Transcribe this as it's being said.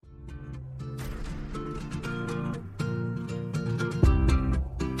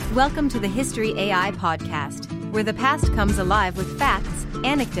Welcome to the History AI podcast, where the past comes alive with facts,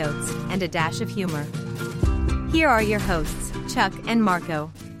 anecdotes, and a dash of humor. Here are your hosts, Chuck and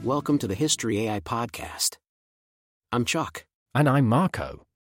Marco. Welcome to the History AI podcast. I'm Chuck. And I'm Marco.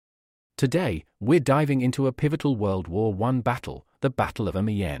 Today, we're diving into a pivotal World War I battle, the Battle of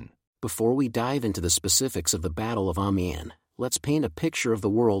Amiens. Before we dive into the specifics of the Battle of Amiens, let's paint a picture of the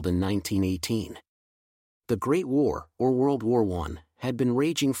world in 1918. The Great War, or World War I, had been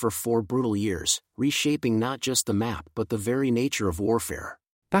raging for 4 brutal years, reshaping not just the map but the very nature of warfare.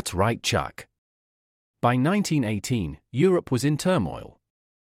 That's right, Chuck. By 1918, Europe was in turmoil.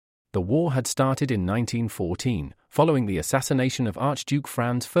 The war had started in 1914, following the assassination of Archduke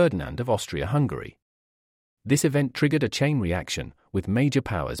Franz Ferdinand of Austria-Hungary. This event triggered a chain reaction, with major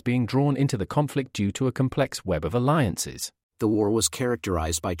powers being drawn into the conflict due to a complex web of alliances. The war was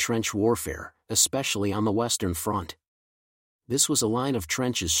characterized by trench warfare, especially on the Western Front. This was a line of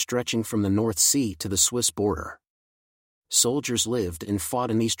trenches stretching from the North Sea to the Swiss border. Soldiers lived and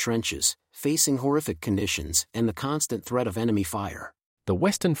fought in these trenches, facing horrific conditions and the constant threat of enemy fire. The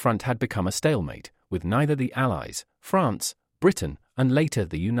Western Front had become a stalemate, with neither the Allies, France, Britain, and later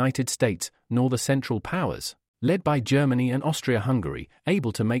the United States, nor the Central Powers, led by Germany and Austria-Hungary,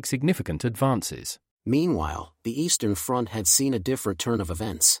 able to make significant advances. Meanwhile, the Eastern Front had seen a different turn of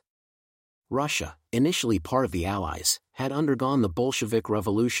events. Russia, initially part of the Allies, had undergone the Bolshevik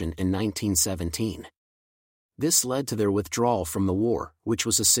Revolution in 1917. This led to their withdrawal from the war, which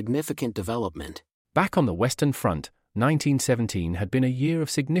was a significant development. Back on the Western Front, 1917 had been a year of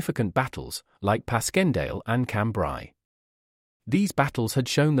significant battles, like Passchendaele and Cambrai. These battles had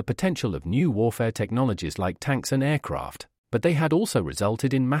shown the potential of new warfare technologies like tanks and aircraft, but they had also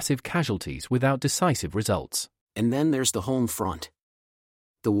resulted in massive casualties without decisive results. And then there's the home front.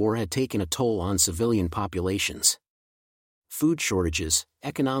 The war had taken a toll on civilian populations. Food shortages,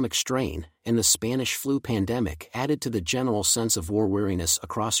 economic strain, and the Spanish flu pandemic added to the general sense of war weariness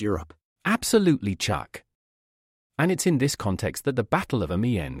across Europe. Absolutely, Chuck. And it's in this context that the Battle of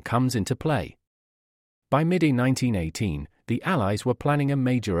Amiens comes into play. By mid-1918, the Allies were planning a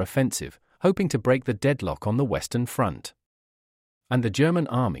major offensive, hoping to break the deadlock on the Western Front. And the German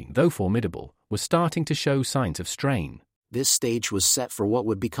army, though formidable, was starting to show signs of strain. This stage was set for what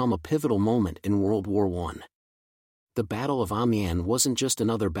would become a pivotal moment in World War I. The Battle of Amiens wasn't just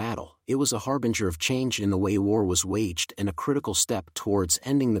another battle, it was a harbinger of change in the way war was waged and a critical step towards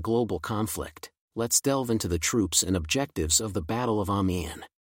ending the global conflict. Let's delve into the troops and objectives of the Battle of Amiens.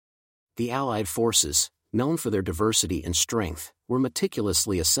 The Allied forces, known for their diversity and strength, were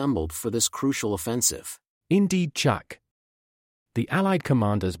meticulously assembled for this crucial offensive. Indeed, Chuck. The Allied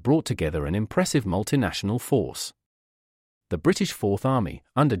commanders brought together an impressive multinational force. The British Fourth Army,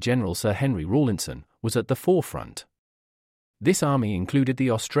 under General Sir Henry Rawlinson, was at the forefront. This army included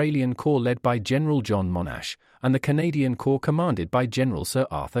the Australian Corps led by General John Monash, and the Canadian Corps commanded by General Sir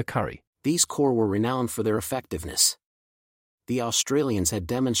Arthur Currie. These corps were renowned for their effectiveness. The Australians had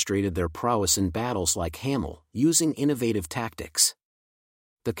demonstrated their prowess in battles like Hamel, using innovative tactics.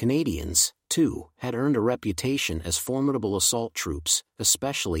 The Canadians, too, had earned a reputation as formidable assault troops,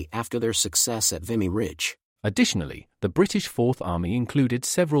 especially after their success at Vimy Ridge. Additionally, the British Fourth Army included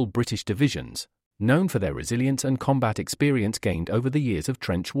several British divisions, known for their resilience and combat experience gained over the years of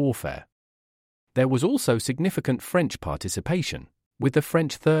trench warfare. There was also significant French participation, with the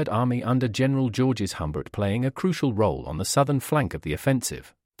French Third Army under General Georges Humbert playing a crucial role on the southern flank of the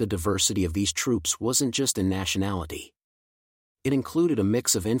offensive. The diversity of these troops wasn't just in nationality. It included a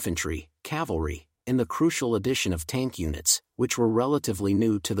mix of infantry, cavalry, and the crucial addition of tank units, which were relatively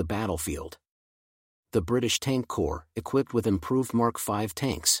new to the battlefield. The British Tank Corps, equipped with improved Mark V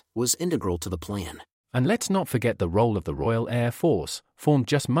tanks, was integral to the plan. And let's not forget the role of the Royal Air Force, formed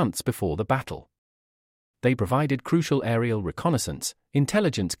just months before the battle. They provided crucial aerial reconnaissance,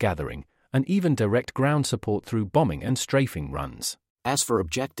 intelligence gathering, and even direct ground support through bombing and strafing runs. As for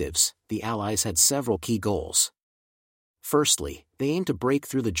objectives, the Allies had several key goals. Firstly, they aimed to break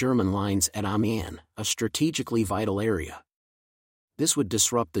through the German lines at Amiens, a strategically vital area. This would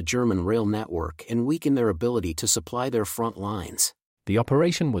disrupt the German rail network and weaken their ability to supply their front lines. The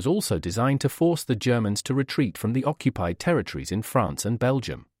operation was also designed to force the Germans to retreat from the occupied territories in France and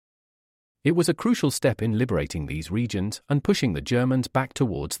Belgium. It was a crucial step in liberating these regions and pushing the Germans back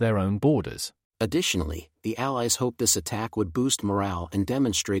towards their own borders. Additionally, the Allies hoped this attack would boost morale and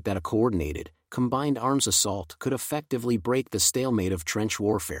demonstrate that a coordinated, combined arms assault could effectively break the stalemate of trench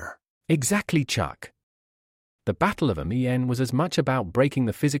warfare. Exactly, Chuck. The Battle of Amiens was as much about breaking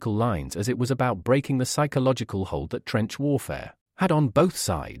the physical lines as it was about breaking the psychological hold that trench warfare had on both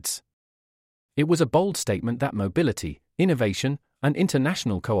sides. It was a bold statement that mobility, innovation, and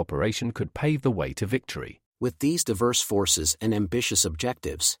international cooperation could pave the way to victory. With these diverse forces and ambitious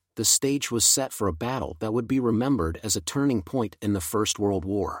objectives, the stage was set for a battle that would be remembered as a turning point in the First World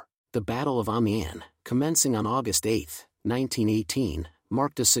War. The Battle of Amiens, commencing on August 8, 1918,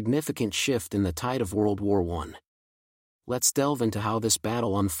 marked a significant shift in the tide of World War I. Let's delve into how this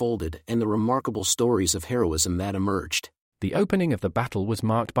battle unfolded and the remarkable stories of heroism that emerged. The opening of the battle was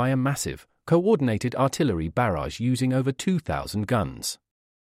marked by a massive, coordinated artillery barrage using over 2,000 guns.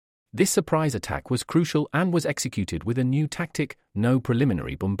 This surprise attack was crucial and was executed with a new tactic: no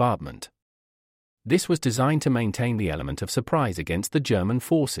preliminary bombardment. This was designed to maintain the element of surprise against the German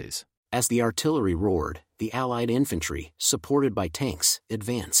forces. As the artillery roared, the Allied infantry, supported by tanks,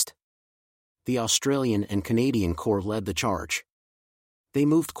 advanced. The Australian and Canadian Corps led the charge. They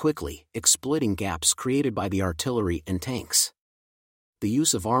moved quickly, exploiting gaps created by the artillery and tanks. The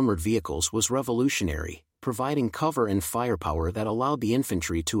use of armored vehicles was revolutionary, providing cover and firepower that allowed the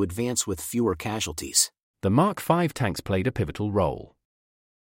infantry to advance with fewer casualties. The Mark V tanks played a pivotal role.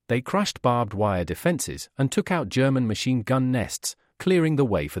 They crushed barbed wire defenses and took out German machine gun nests, clearing the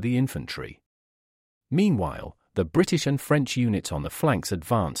way for the infantry. Meanwhile, the British and French units on the flanks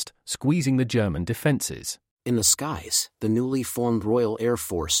advanced, squeezing the German defenses. In the skies, the newly formed Royal Air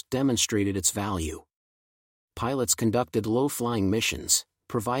Force demonstrated its value. Pilots conducted low-flying missions,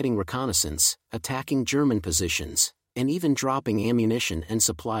 providing reconnaissance, attacking German positions, and even dropping ammunition and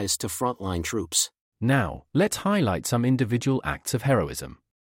supplies to frontline troops. Now, let's highlight some individual acts of heroism.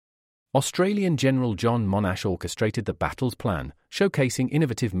 Australian General John Monash orchestrated the battle's plan, showcasing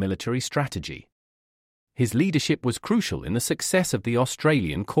innovative military strategy. His leadership was crucial in the success of the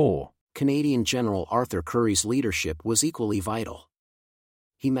Australian Corps. Canadian General Arthur Currie's leadership was equally vital.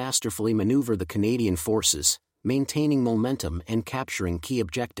 He masterfully maneuvered the Canadian forces, maintaining momentum and capturing key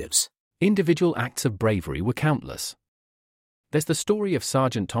objectives. Individual acts of bravery were countless. There's the story of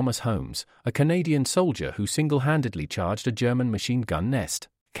Sergeant Thomas Holmes, a Canadian soldier who single-handedly charged a German machine gun nest,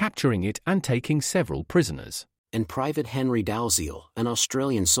 capturing it and taking several prisoners. And Private Henry Dalziel, an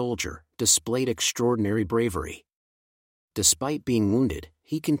Australian soldier, displayed extraordinary bravery. Despite being wounded,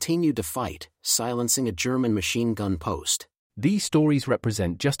 he continued to fight, silencing a German machine gun post. These stories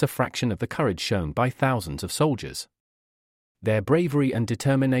represent just a fraction of the courage shown by thousands of soldiers. Their bravery and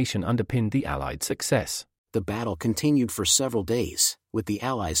determination underpinned the Allied success. The battle continued for several days, with the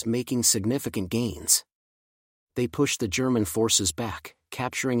Allies making significant gains. They pushed the German forces back,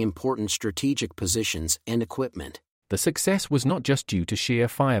 capturing important strategic positions and equipment. The success was not just due to sheer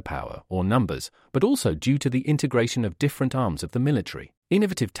firepower or numbers, but also due to the integration of different arms of the military,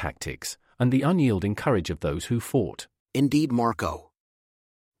 innovative tactics, and the unyielding courage of those who fought. Indeed, Marco.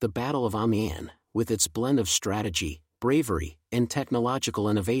 The Battle of Amiens, with its blend of strategy, bravery, and technological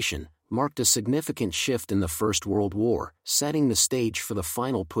innovation, marked a significant shift in the First World War, setting the stage for the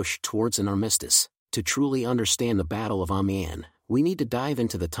final push towards an armistice. To truly understand the Battle of Amiens, we need to dive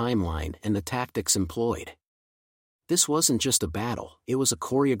into the timeline and the tactics employed. This wasn't just a battle, it was a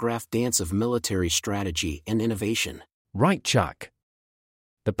choreographed dance of military strategy and innovation. Right, Chuck.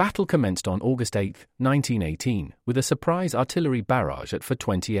 The battle commenced on August 8, 1918, with a surprise artillery barrage at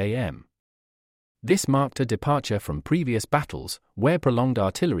 4:20 a.m. This marked a departure from previous battles, where prolonged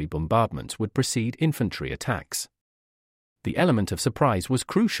artillery bombardments would precede infantry attacks. The element of surprise was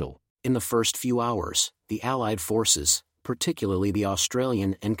crucial. In the first few hours, the Allied forces, particularly the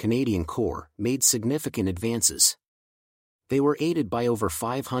Australian and Canadian Corps, made significant advances. They were aided by over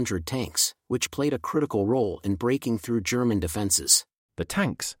 500 tanks, which played a critical role in breaking through German defenses. The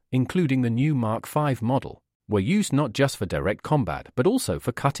tanks, including the new Mark V model, were used not just for direct combat but also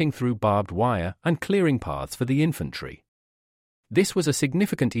for cutting through barbed wire and clearing paths for the infantry. This was a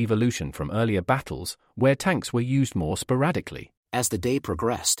significant evolution from earlier battles, where tanks were used more sporadically. As the day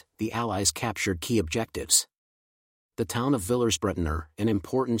progressed, the Allies captured key objectives. The town of Villers-Bretonneux, an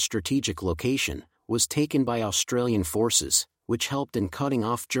important strategic location, was taken by Australian forces, which helped in cutting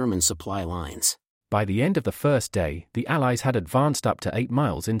off German supply lines. By the end of the first day, the Allies had advanced up to 8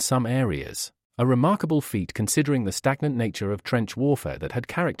 miles in some areas, a remarkable feat considering the stagnant nature of trench warfare that had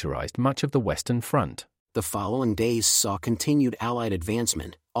characterized much of the Western Front. The following days saw continued Allied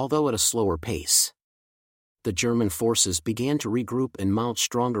advancement, although at a slower pace. The German forces began to regroup and mount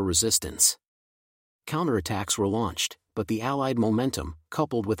stronger resistance. Counterattacks were launched, but the Allied momentum,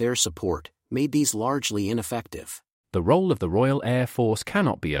 coupled with air support, made these largely ineffective. The role of the Royal Air Force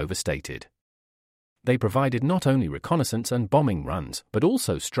cannot be overstated. They provided not only reconnaissance and bombing runs, but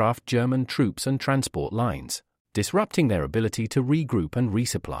also strafed German troops and transport lines, disrupting their ability to regroup and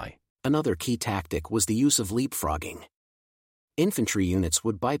resupply. Another key tactic was the use of leapfrogging. Infantry units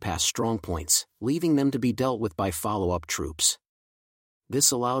would bypass strong points, leaving them to be dealt with by follow-up troops. This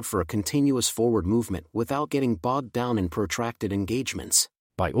allowed for a continuous forward movement without getting bogged down in protracted engagements.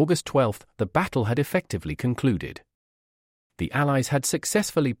 By August 12, the battle had effectively concluded. The Allies had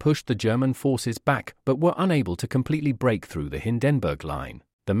successfully pushed the German forces back but were unable to completely break through the Hindenburg Line,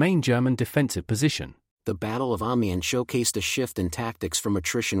 the main German defensive position. The Battle of Amiens showcased a shift in tactics from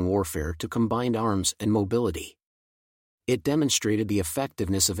attrition warfare to combined arms and mobility. It demonstrated the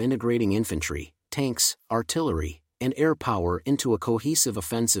effectiveness of integrating infantry, tanks, artillery, and air power into a cohesive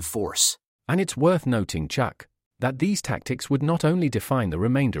offensive force. And it's worth noting, Chuck, that these tactics would not only define the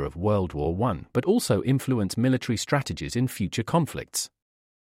remainder of World War I but also influence military strategies in future conflicts.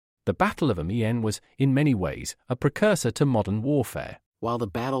 The Battle of Amiens was, in many ways, a precursor to modern warfare. While the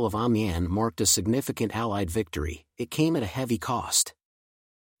Battle of Amiens marked a significant Allied victory, it came at a heavy cost.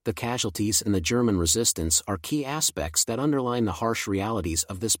 The casualties and the German resistance are key aspects that underline the harsh realities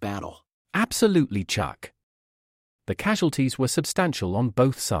of this battle. Absolutely, Chuck. The casualties were substantial on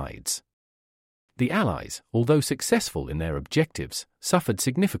both sides. The Allies, although successful in their objectives, suffered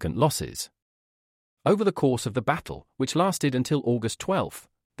significant losses. Over the course of the battle, which lasted until August 12,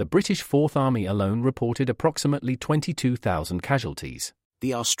 the British Fourth Army alone reported approximately 22,000 casualties.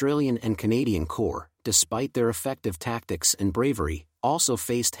 The Australian and Canadian Corps, despite their effective tactics and bravery, also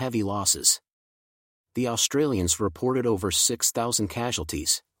faced heavy losses. The Australians reported over 6,000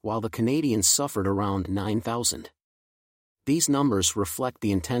 casualties, while the Canadians suffered around 9,000. These numbers reflect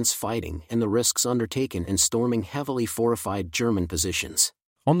the intense fighting and the risks undertaken in storming heavily fortified German positions.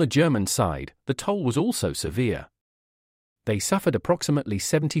 On the German side, the toll was also severe. They suffered approximately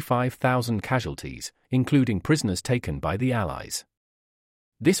 75,000 casualties, including prisoners taken by the Allies.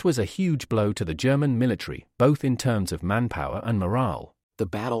 This was a huge blow to the German military, both in terms of manpower and morale. The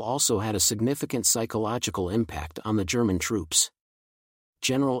battle also had a significant psychological impact on the German troops.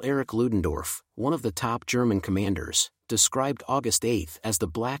 General Erich Ludendorff, one of the top German commanders, described August 8 as the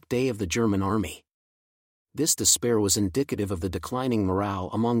Black Day of the German army. This despair was indicative of the declining morale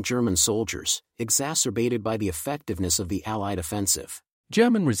among German soldiers, exacerbated by the effectiveness of the Allied offensive.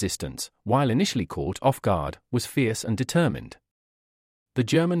 German resistance, while initially caught off guard, was fierce and determined. The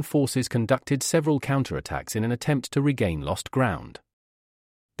German forces conducted several counterattacks in an attempt to regain lost ground.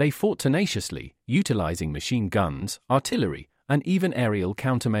 They fought tenaciously, utilizing machine guns, artillery, and even aerial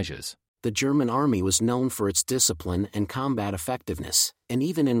countermeasures. The German army was known for its discipline and combat effectiveness, and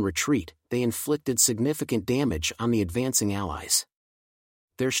even in retreat, they inflicted significant damage on the advancing Allies.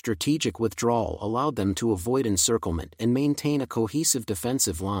 Their strategic withdrawal allowed them to avoid encirclement and maintain a cohesive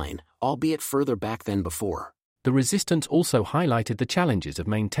defensive line, albeit further back than before. The resistance also highlighted the challenges of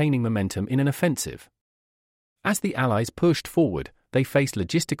maintaining momentum in an offensive. As the Allies pushed forward, they faced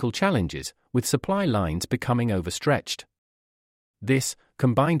logistical challenges, with supply lines becoming overstretched. This,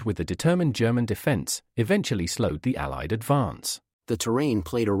 combined with the determined German defense, eventually slowed the Allied advance. The terrain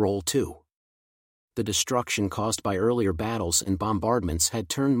played a role too. The destruction caused by earlier battles and bombardments had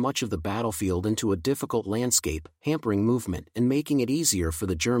turned much of the battlefield into a difficult landscape, hampering movement and making it easier for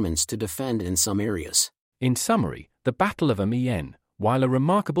the Germans to defend in some areas. In summary, the Battle of Amiens, while a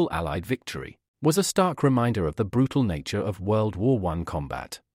remarkable Allied victory, was a stark reminder of the brutal nature of World War I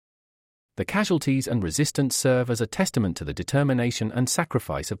combat. The casualties and resistance serve as a testament to the determination and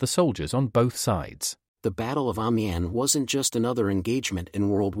sacrifice of the soldiers on both sides. The Battle of Amiens wasn't just another engagement in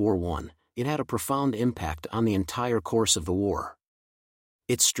World War I, it had a profound impact on the entire course of the war.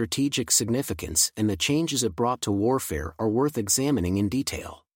 Its strategic significance and the changes it brought to warfare are worth examining in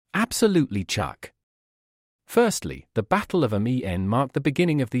detail. Absolutely, Chuck. Firstly, the Battle of Amiens marked the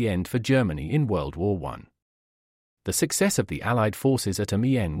beginning of the end for Germany in World War I. The success of the Allied forces at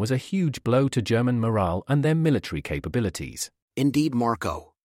Amiens was a huge blow to German morale and their military capabilities. Indeed,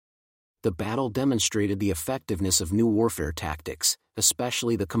 Marco. The battle demonstrated the effectiveness of new warfare tactics,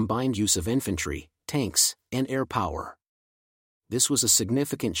 especially the combined use of infantry, tanks, and air power. This was a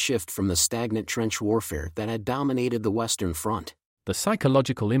significant shift from the stagnant trench warfare that had dominated the Western Front. The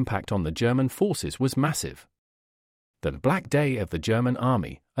psychological impact on the German forces was massive. The Black Day of the German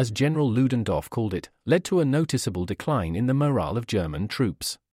army, as General Ludendorff called it, led to a noticeable decline in the morale of German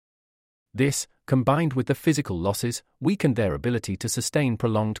troops. This, combined with the physical losses, weakened their ability to sustain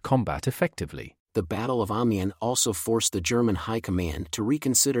prolonged combat effectively. The Battle of Amiens also forced the German High Command to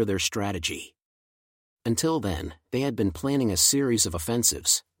reconsider their strategy. Until then, they had been planning a series of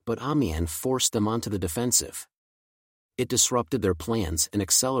offensives, but Amiens forced them onto the defensive. It disrupted their plans and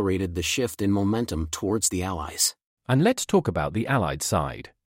accelerated the shift in momentum towards the Allies. And let's talk about the Allied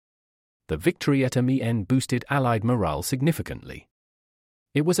side. The victory at Amiens boosted Allied morale significantly.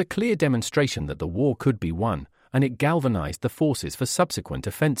 It was a clear demonstration that the war could be won, and it galvanized the forces for subsequent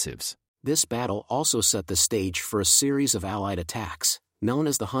offensives. This battle also set the stage for a series of Allied attacks, known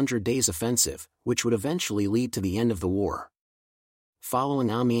as the 100 Days Offensive, which would eventually lead to the end of the war. Following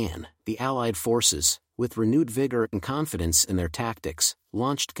Amiens, the Allied forces, with renewed vigor and confidence in their tactics,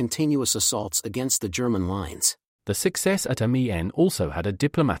 launched continuous assaults against the German lines. The success at Amiens also had a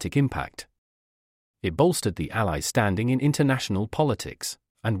diplomatic impact. It bolstered the Allies' standing in international politics,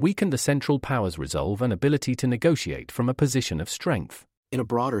 and weakened the Central Powers' resolve and ability to negotiate from a position of strength. In a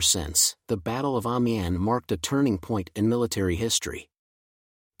broader sense, the Battle of Amiens marked a turning point in military history.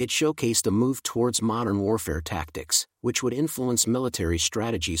 It showcased a move towards modern warfare tactics, which would influence military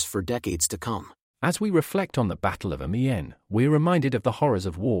strategies for decades to come. As we reflect on the Battle of Amiens, we're reminded of the horrors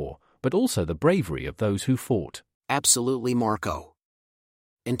of war, but also the bravery of those who fought. Absolutely, Marco.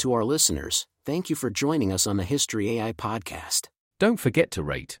 And to our listeners, thank you for joining us on the History AI podcast. Don't forget to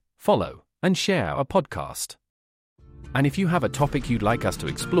rate, follow, and share our podcast. And if you have a topic you'd like us to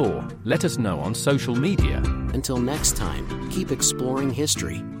explore, let us know on social media. Until next time, keep exploring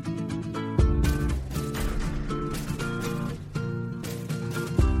history.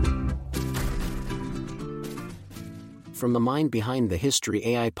 From the mind behind the History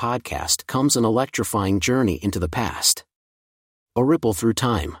AI podcast comes an electrifying journey into the past. A ripple through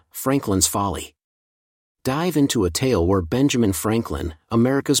time, Franklin's Folly. Dive into a tale where Benjamin Franklin,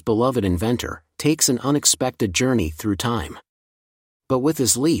 America's beloved inventor, takes an unexpected journey through time. But with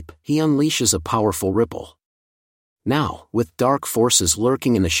his leap, he unleashes a powerful ripple. Now, with dark forces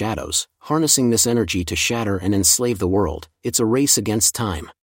lurking in the shadows, harnessing this energy to shatter and enslave the world, it's a race against time.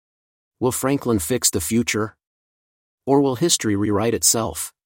 Will Franklin fix the future? Or will history rewrite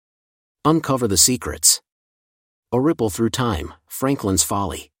itself? Uncover the secrets. A ripple through time, Franklin's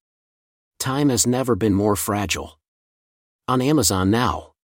Folly. Time has never been more fragile. On Amazon now.